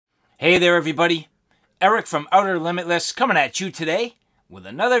Hey there everybody, Eric from Outer Limitless coming at you today with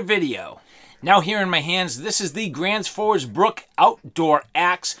another video. Now here in my hands, this is the Gransfors Bruk outdoor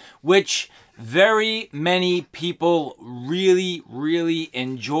axe, which very many people really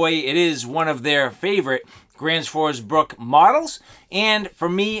enjoy. It is one of their favorite Gransfors Bruk models, and for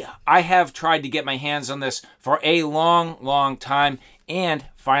me, I have tried to get my hands on this for a long time and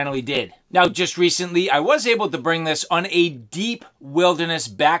finally did. Now, just recently, I was able to bring this on a deep wilderness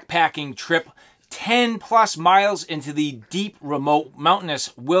backpacking trip, 10 plus miles into the deep, remote,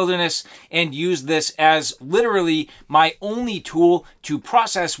 mountainous wilderness, and use this as literally my only tool to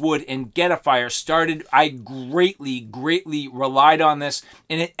process wood and get a fire started. I greatly relied on this,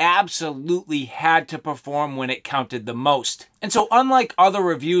 and it absolutely had to perform when it counted the most. And so unlike other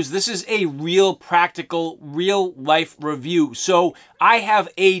reviews, this is a real practical, real life review. So I have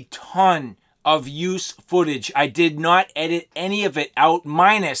a ton of use footage. I did not edit any of it out,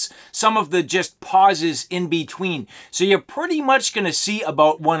 minus some of the just pauses in between. So you're pretty much going to see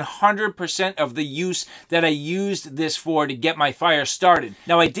about 100% of the use that I used this for to get my fire started.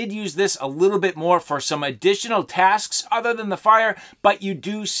 Now, I did use this a little bit more for some additional tasks other than the fire, but you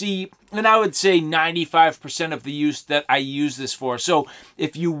do see, and I would say 95% of the use that I use this for. So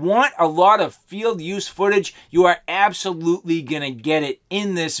if you want a lot of field use footage, you are absolutely going to get it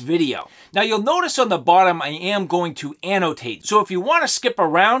in this video. Now you'll notice on the bottom I am going to annotate. So if you want to skip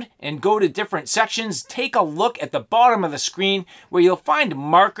around and go to different sections, take a look at the bottom of the screen where you'll find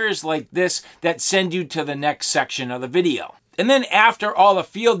markers like this that send you to the next section of the video. And then after all the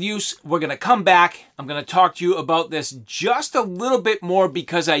field use, we're going to come back. I'm going to talk to you about this just a little bit more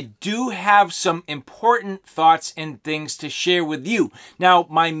because I do have some important thoughts and things to share with you. Now,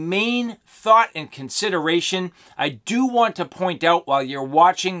 my main thought and consideration, I do want to point out while you're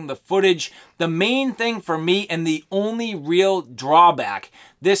watching the footage, the main thing for me and the only real drawback,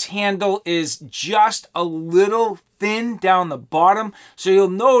 this handle is just a little thin down the bottom. So you'll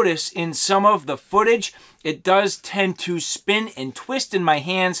notice in some of the footage, it does tend to spin and twist in my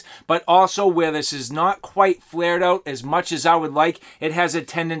hands, but also where this is not quite flared out as much as I would like, it has a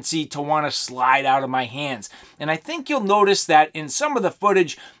tendency to want to slide out of my hands. And I think you'll notice that in some of the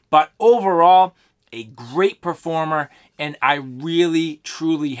footage, but overall, a great performer, and I really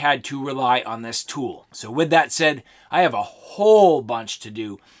truly had to rely on this tool. So with that said, I have a whole bunch to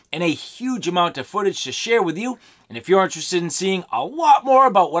do and a huge amount of footage to share with you. And if you're interested in seeing a lot more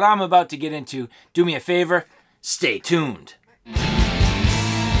about what I'm about to get into, do me a favor, stay tuned.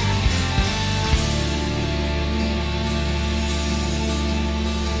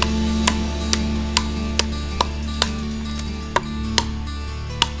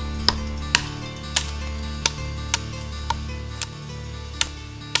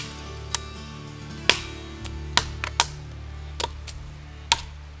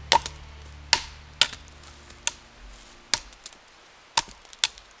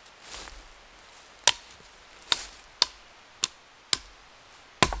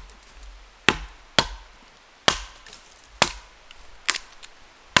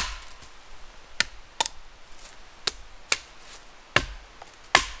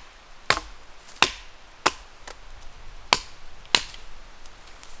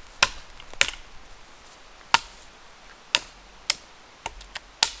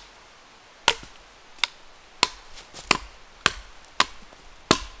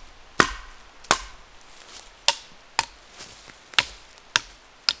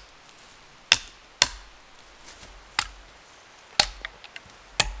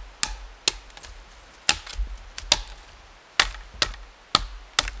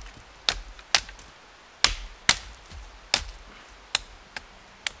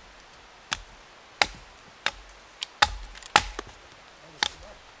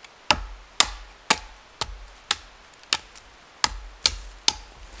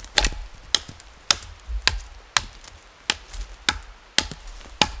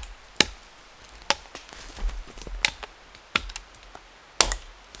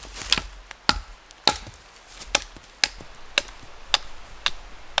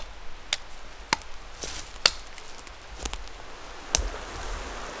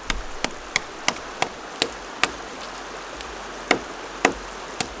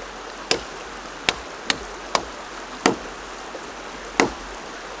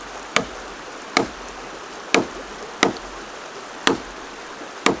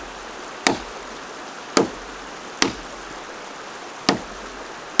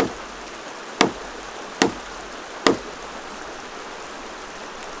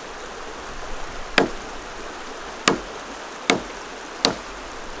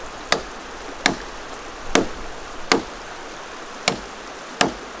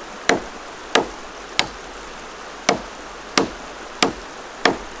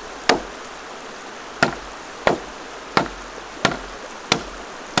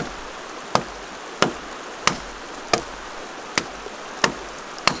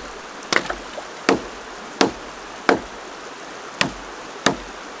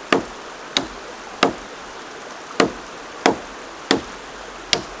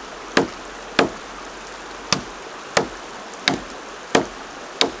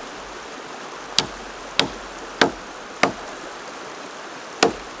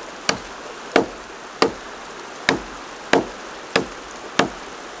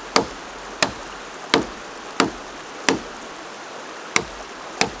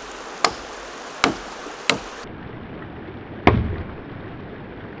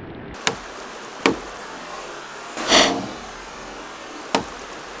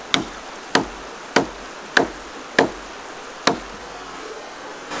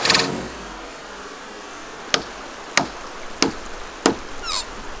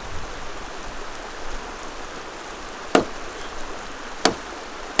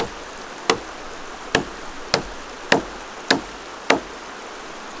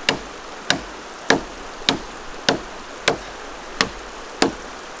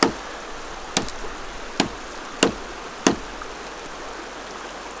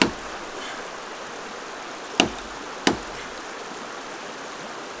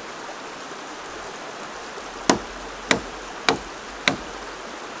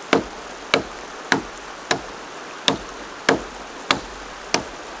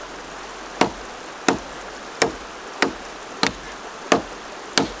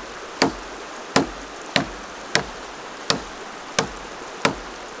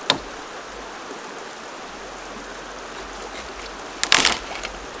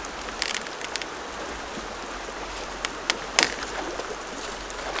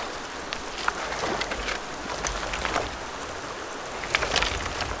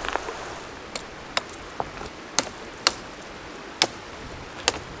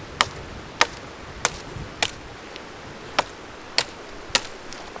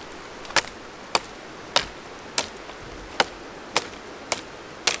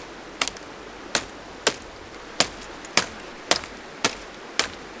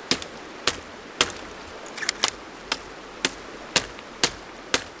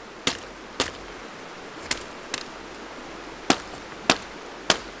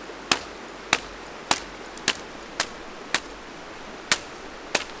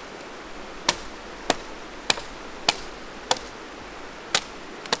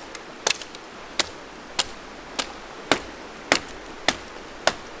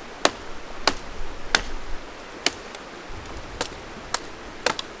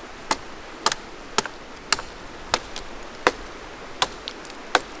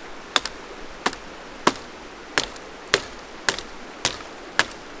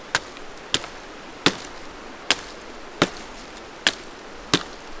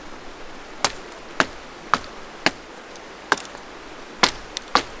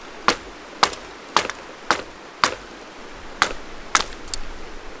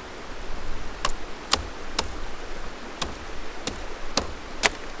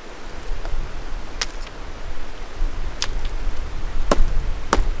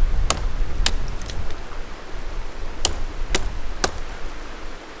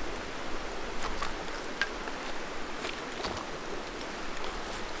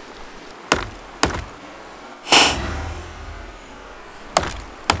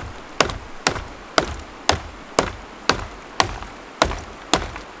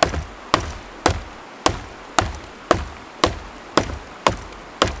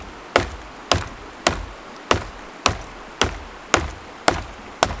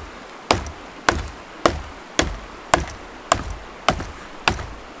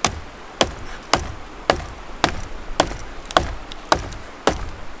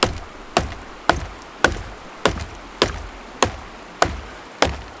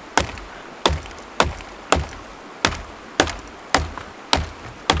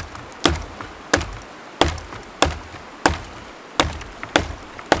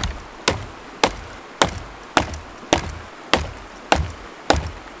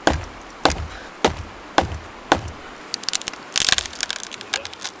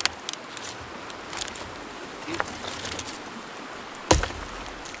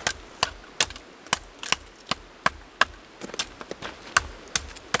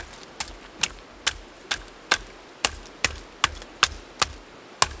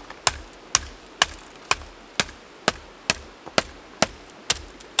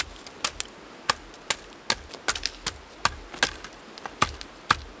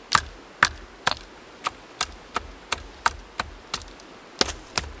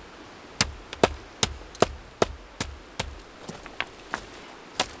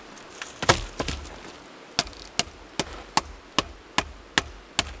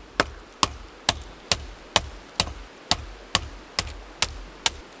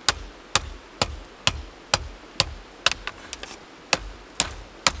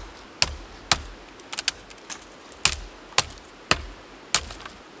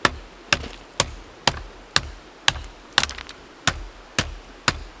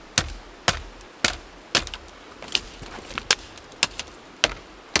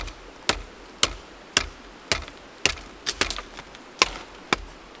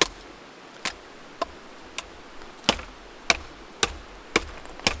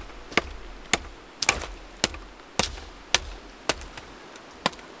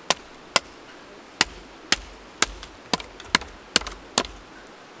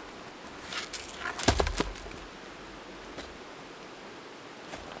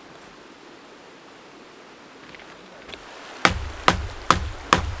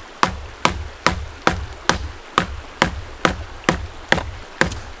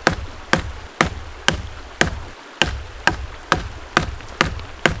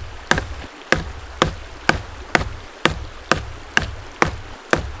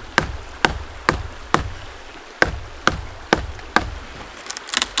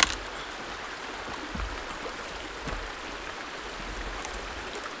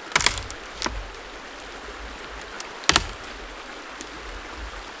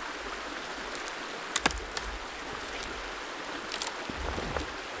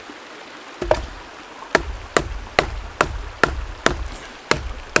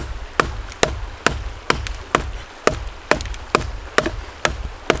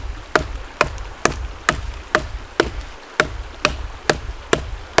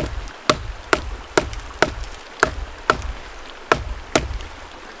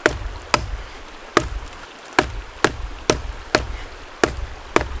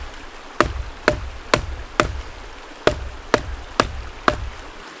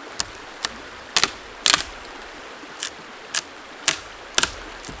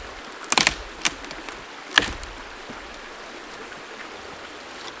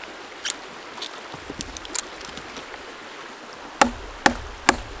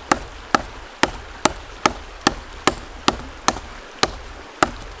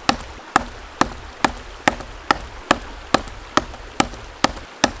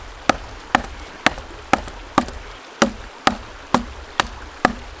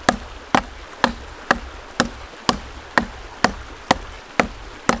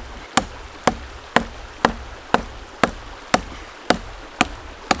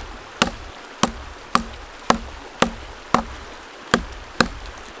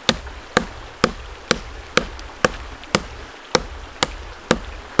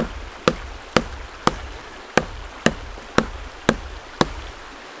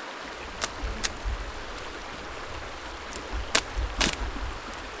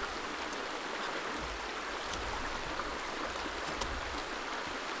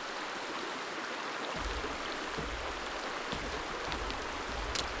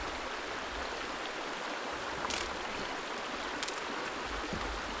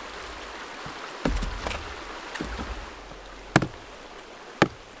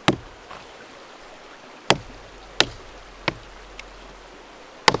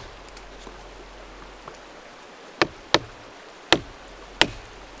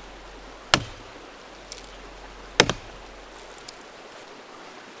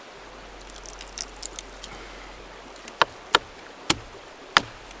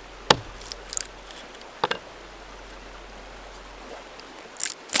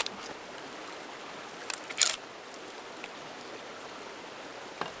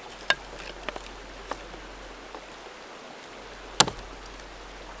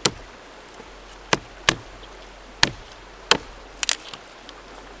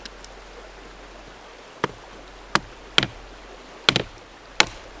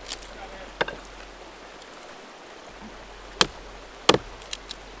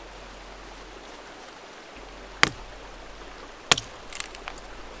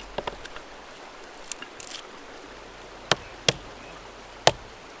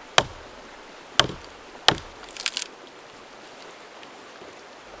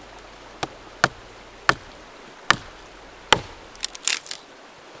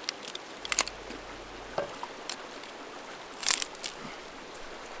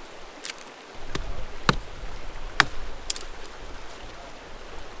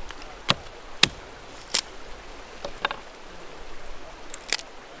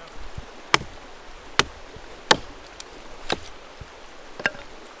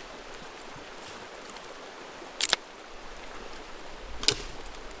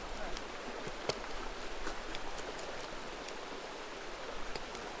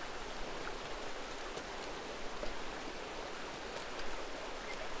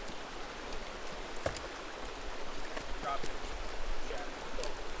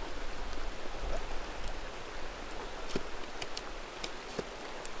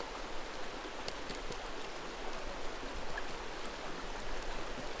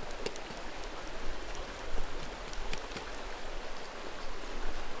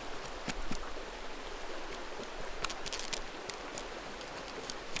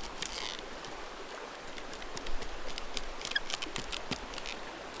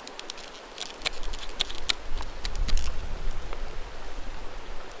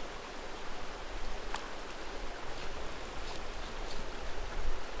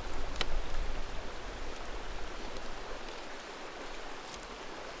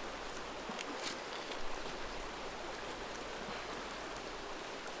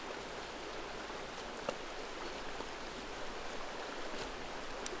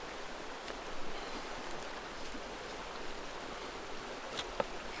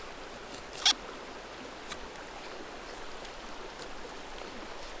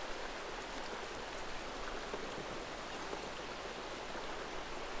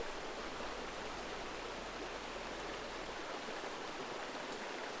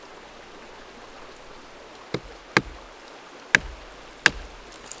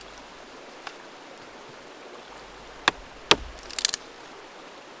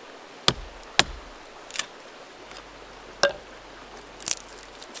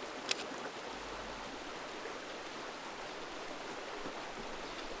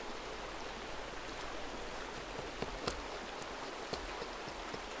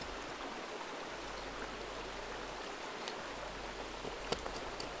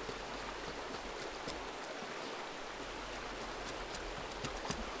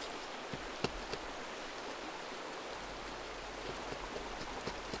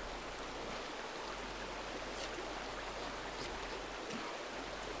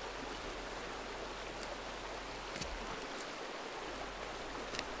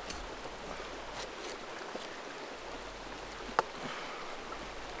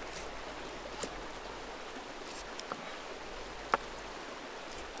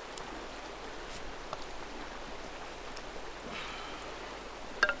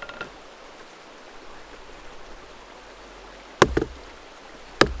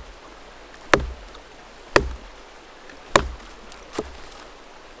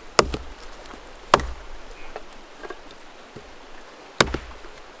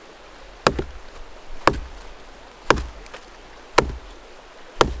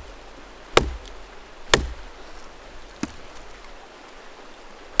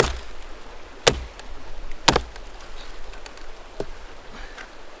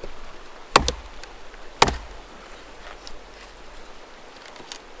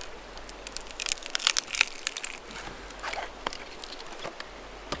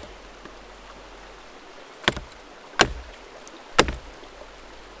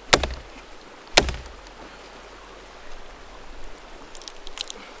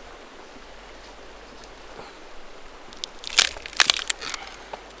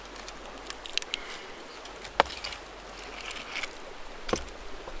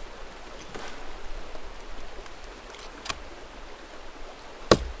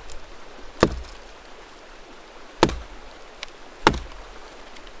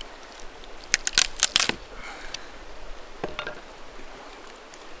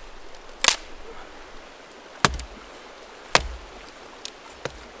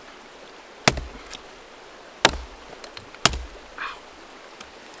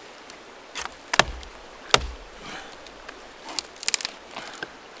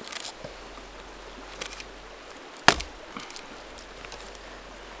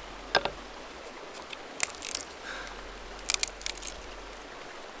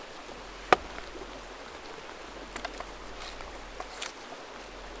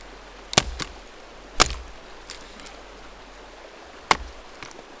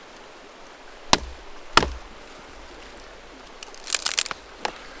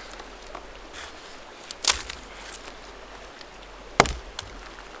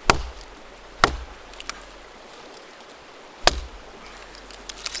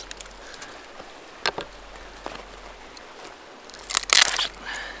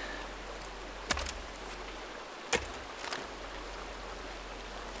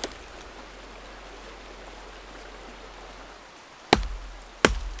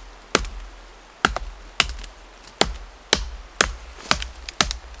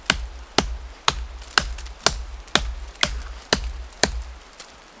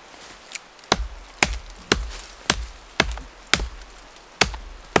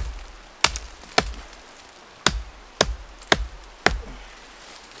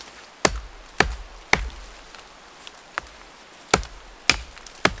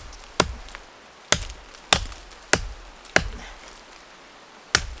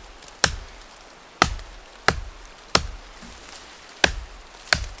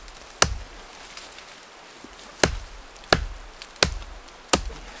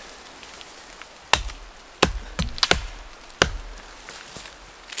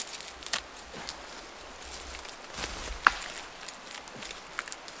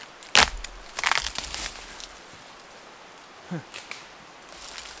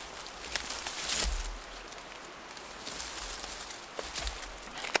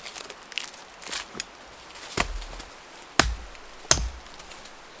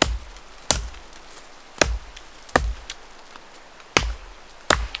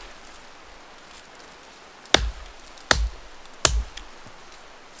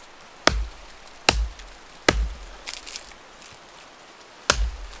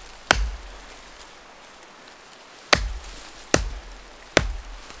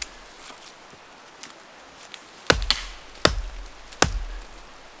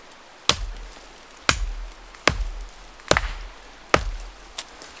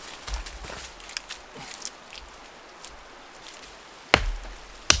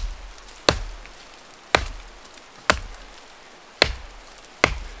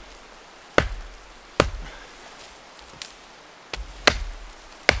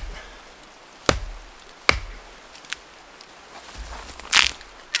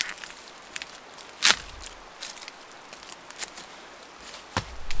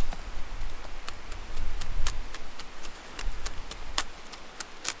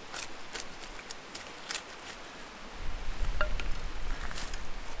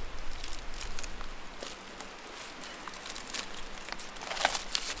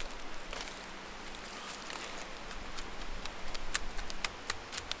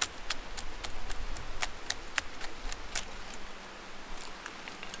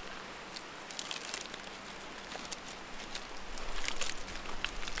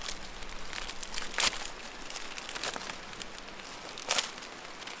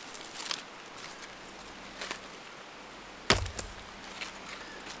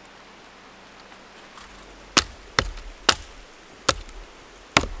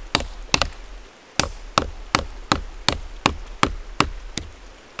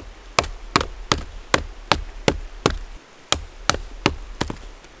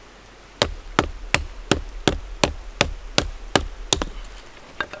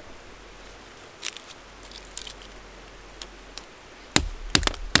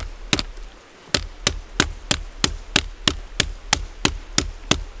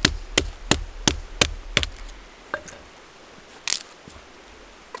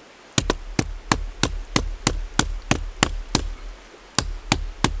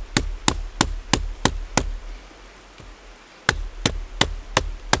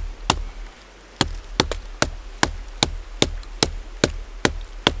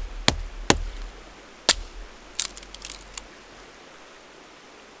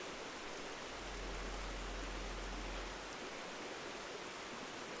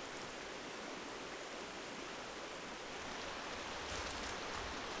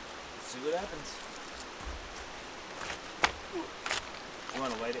 see what happens. You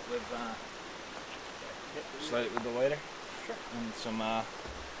want to light it with, just light it with the lighter? Sure. And some,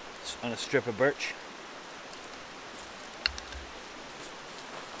 on a strip of birch.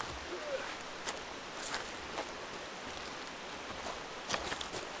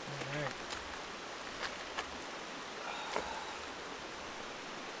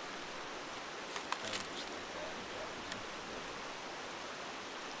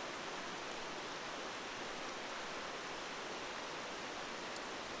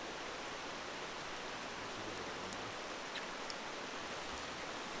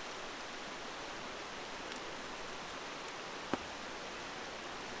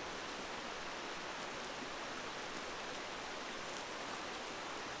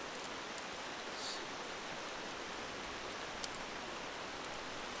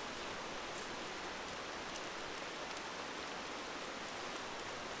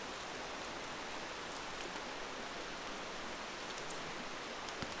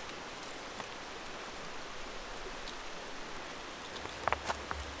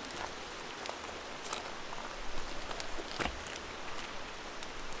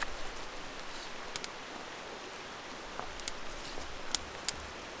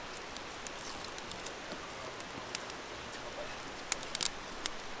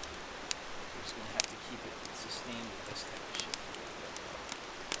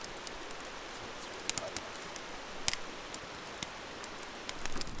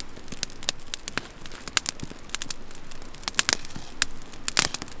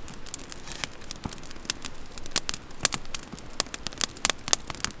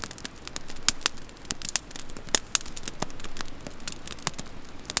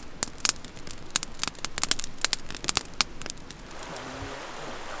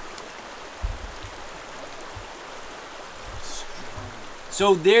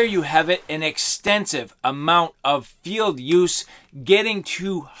 So there you have it, an extensive amount of field use, getting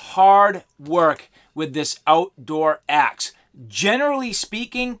to hard work with this outdoor axe. Generally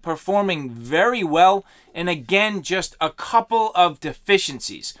speaking, performing very well, and again, just a couple of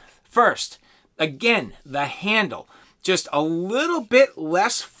deficiencies. First, again, the handle. Just a little bit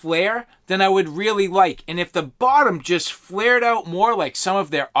less flare than I would really like. And if the bottom just flared out more like some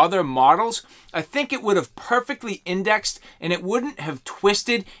of their other models, I think it would have perfectly indexed and it wouldn't have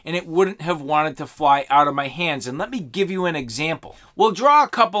twisted and it wouldn't have wanted to fly out of my hands. And let me give you an example. We'll draw a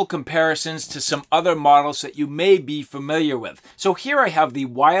couple comparisons to some other models that you may be familiar with. So here I have the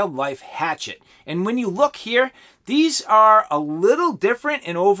Wildlife Hatchet. And when you look here, these are a little different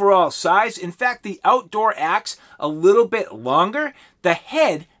in overall size. In fact, the outdoor axe, a little bit longer. The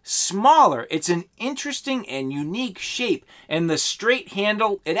head, smaller. It's an interesting and unique shape. And the straight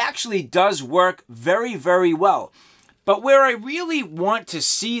handle, it actually does work very, very well. But where I really want to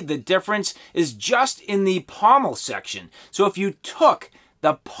see the difference is just in the pommel section. So if you took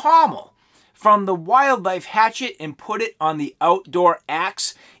the pommel from the Wildlife Hatchet and put it on the outdoor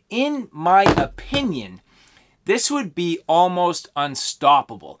axe, in my opinion, this would be almost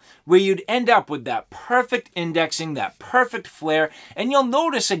unstoppable, where you'd end up with that perfect indexing, that perfect flare. And you'll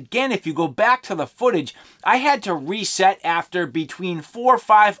notice again, if you go back to the footage, I had to reset after between 4,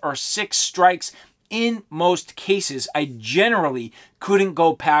 5, or 6 strikes. In most cases, I generally couldn't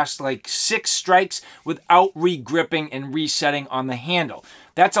go past like 6 strikes without re-gripping and resetting on the handle.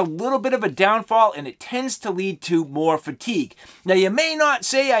 That's a little bit of a downfall, and it tends to lead to more fatigue. Now, you may not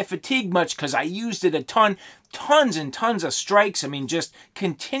say I fatigued much because I used it a ton, tons and tons of strikes. I mean, just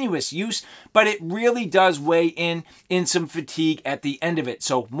continuous use, but it really does weigh in some fatigue at the end of it.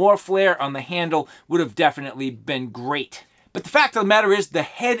 So more flare on the handle would have definitely been great. But the fact of the matter is the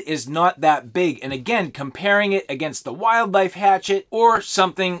head is not that big. And again, comparing it against the Wildlife Hatchet or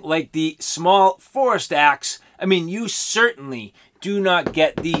something like the small forest axe, I mean, you certainly do not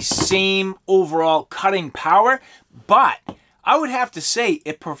get the same overall cutting power, but I would have to say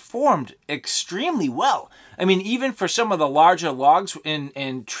it performed extremely well. I mean, even for some of the larger logs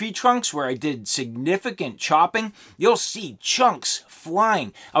in tree trunks where I did significant chopping, you'll see chunks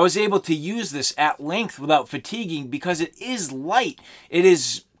flying. I was able to use this at length without fatiguing because it is light. It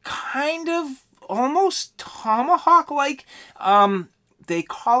is kind of almost tomahawk-like. They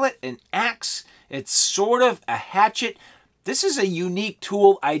call it an axe. It's sort of a hatchet. This is a unique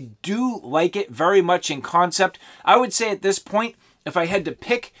tool. I do like it very much in concept. I would say at this point, if I had to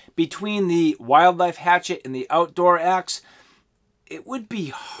pick between the Wildlife Hatchet and the outdoor axe, it would be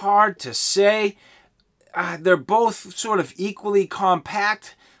hard to say. They're both sort of equally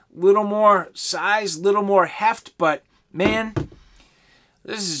compact, little more size, little more heft, but man,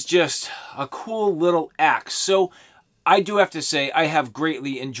 this is just a cool little axe. So I do have to say I have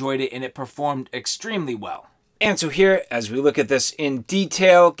greatly enjoyed it and it performed extremely well. And so here, as we look at this in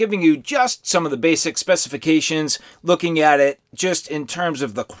detail, giving you just some of the basic specifications, looking at it just in terms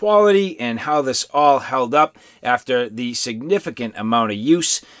of the quality and how this all held up after the significant amount of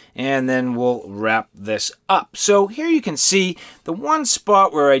use, and then we'll wrap this up. So here you can see the one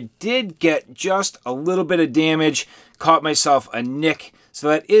spot where I did get just a little bit of damage, caught myself a nick. So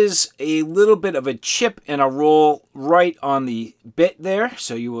that is a little bit of a chip and a roll right on the bit there.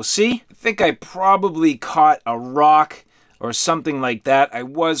 So you will see. I think I probably caught a rock or something like that. I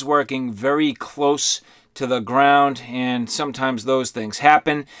was working very close to the ground and sometimes those things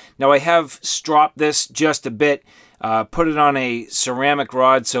happen. Now I have stropped this just a bit, put it on a ceramic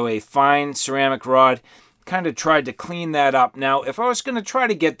rod, so a fine ceramic rod. Kind of tried to clean that up. Now, if I was going to try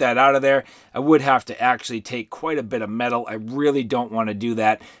to get that out of there, I would have to actually take quite a bit of metal. I really don't want to do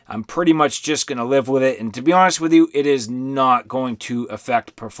that. I'm pretty much just going to live with it. And to be honest with you, it is not going to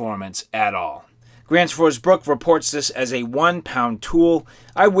affect performance at all. Gransfors Bruk reports this as a 1 pound tool.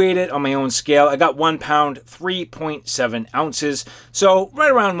 I weighed it on my own scale. I got 1 pound, 3.7 ounces. So right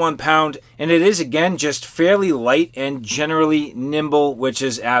around 1 pound. And it is, again, just fairly light and generally nimble, which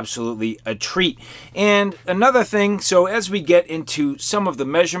is absolutely a treat. And another thing, so as we get into some of the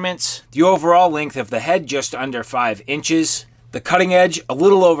measurements, the overall length of the head just under 5 inches. The cutting edge a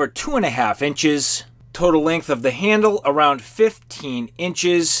little over 2.5 inches. Total length of the handle around 15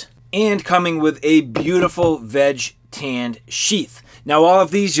 inches. And coming with a beautiful veg tanned sheath. Now all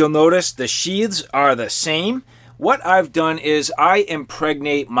of these, you'll notice the sheaths are the same. What I've done is I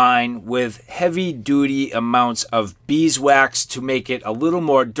impregnate mine with heavy duty amounts of beeswax to make it a little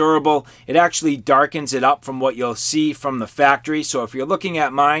more durable. It actually darkens it up from what you'll see from the factory. So if you're looking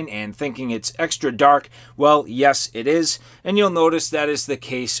at mine and thinking it's extra dark, well, yes, it is. And you'll notice that is the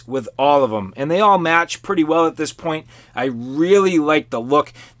case with all of them. And they all match pretty well at this point. I really like the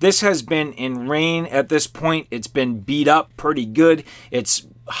look. This has been in rain at this point. It's been beat up pretty good. It's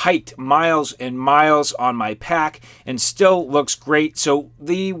hiked miles and miles on my pack and still looks great. So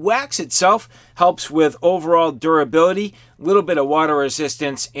the wax itself helps with overall durability, a little bit of water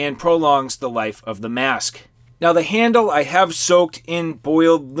resistance, and prolongs the life of the mask. Now the handle I have soaked in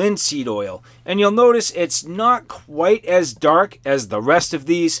boiled linseed oil, and you'll notice it's not quite as dark as the rest of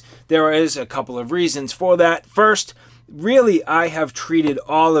these. There is a couple of reasons for that. First, really, I have treated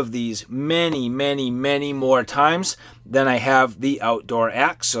all of these many more times than I have the outdoor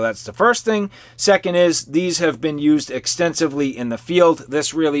axe. So that's the first thing. Second is these have been used extensively in the field.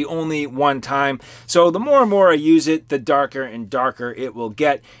 This really only one time. So the more and more I use it, the darker and darker it will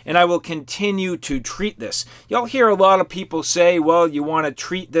get. And I will continue to treat this. You'll hear a lot of people say, well, you want to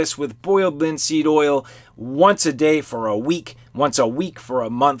treat this with boiled linseed oil once a day for a week, once a week for a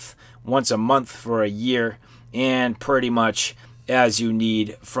month, once a month for a year, and pretty much as you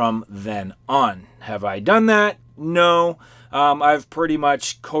need from then on. Have I done that? No. I've pretty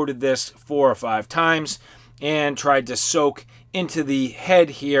much coated this 4 or 5 times and tried to soak into the head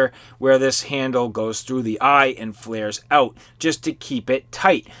here where this handle goes through the eye and flares out just to keep it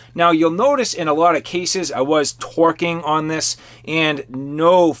tight. Now you'll notice in a lot of cases I was torquing on this and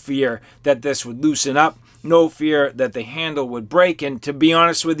no fear that this would loosen up, no fear that the handle would break. And to be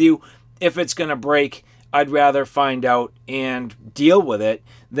honest with you, if it's going to break, I'd rather find out and deal with it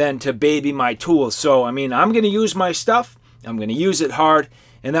than to baby my tools. So, I mean, I'm going to use my stuff. I'm going to use it hard.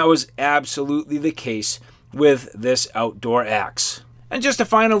 And that was absolutely the case with this outdoor axe. And just a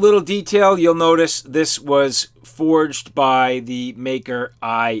final little detail, you'll notice this was forged by the maker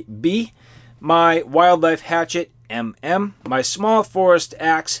IB. My wildlife hatchet, MM. My small forest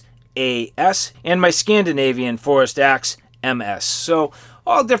axe, AS. And my Scandinavian forest axe, MS. So,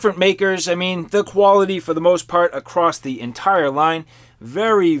 all different makers. I mean, the quality for the most part across the entire line,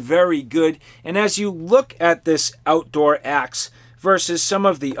 very good. And as you look at this outdoor axe versus some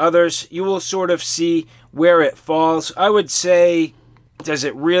of the others, you will sort of see where it falls. I would say, does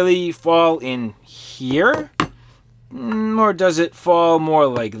it really fall in here? Or does it fall more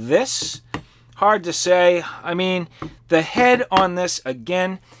like this? Hard to say. I mean, the head on this,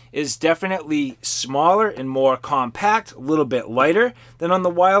 again, is definitely smaller and more compact, a little bit lighter than on the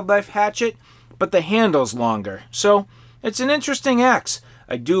wildlife hatchet, but the handle's longer. So it's an interesting axe.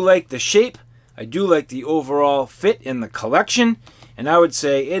 I do like the shape. I do like the overall fit in the collection, and I would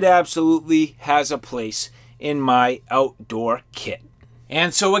say it absolutely has a place in my outdoor kit.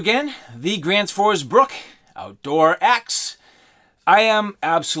 And so again, the Gransfors Bruk outdoor axe. I am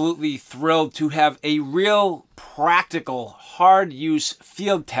absolutely thrilled to have a real practical, hard use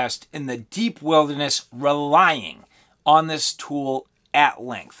field test in the deep wilderness relying on this tool at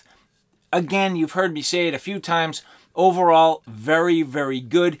length. Again, you've heard me say it a few times, overall, very, very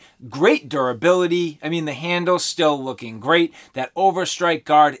good. Great durability. I mean, the handle's still looking great. That overstrike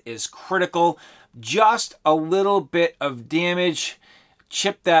guard is critical. Just a little bit of damage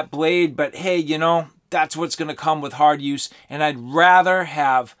chipped that blade, but hey, you know, that's what's going to come with hard use, and I'd rather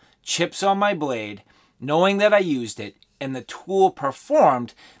have chips on my blade, knowing that I used it, and the tool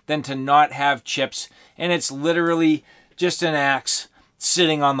performed, than to not have chips, and it's literally just an axe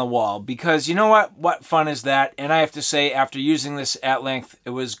sitting on the wall. Because you know what fun is that? And I have to say, after using this at length,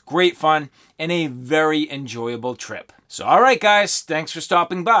 it was great fun and a very enjoyable trip. So alright guys, thanks for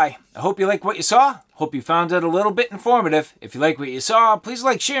stopping by. I hope you like what you saw. Hope you found it a little bit informative. If you like what you saw, please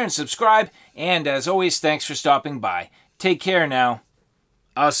like, share, and subscribe. And as always, thanks for stopping by. Take care now.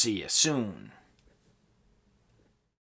 I'll see you soon.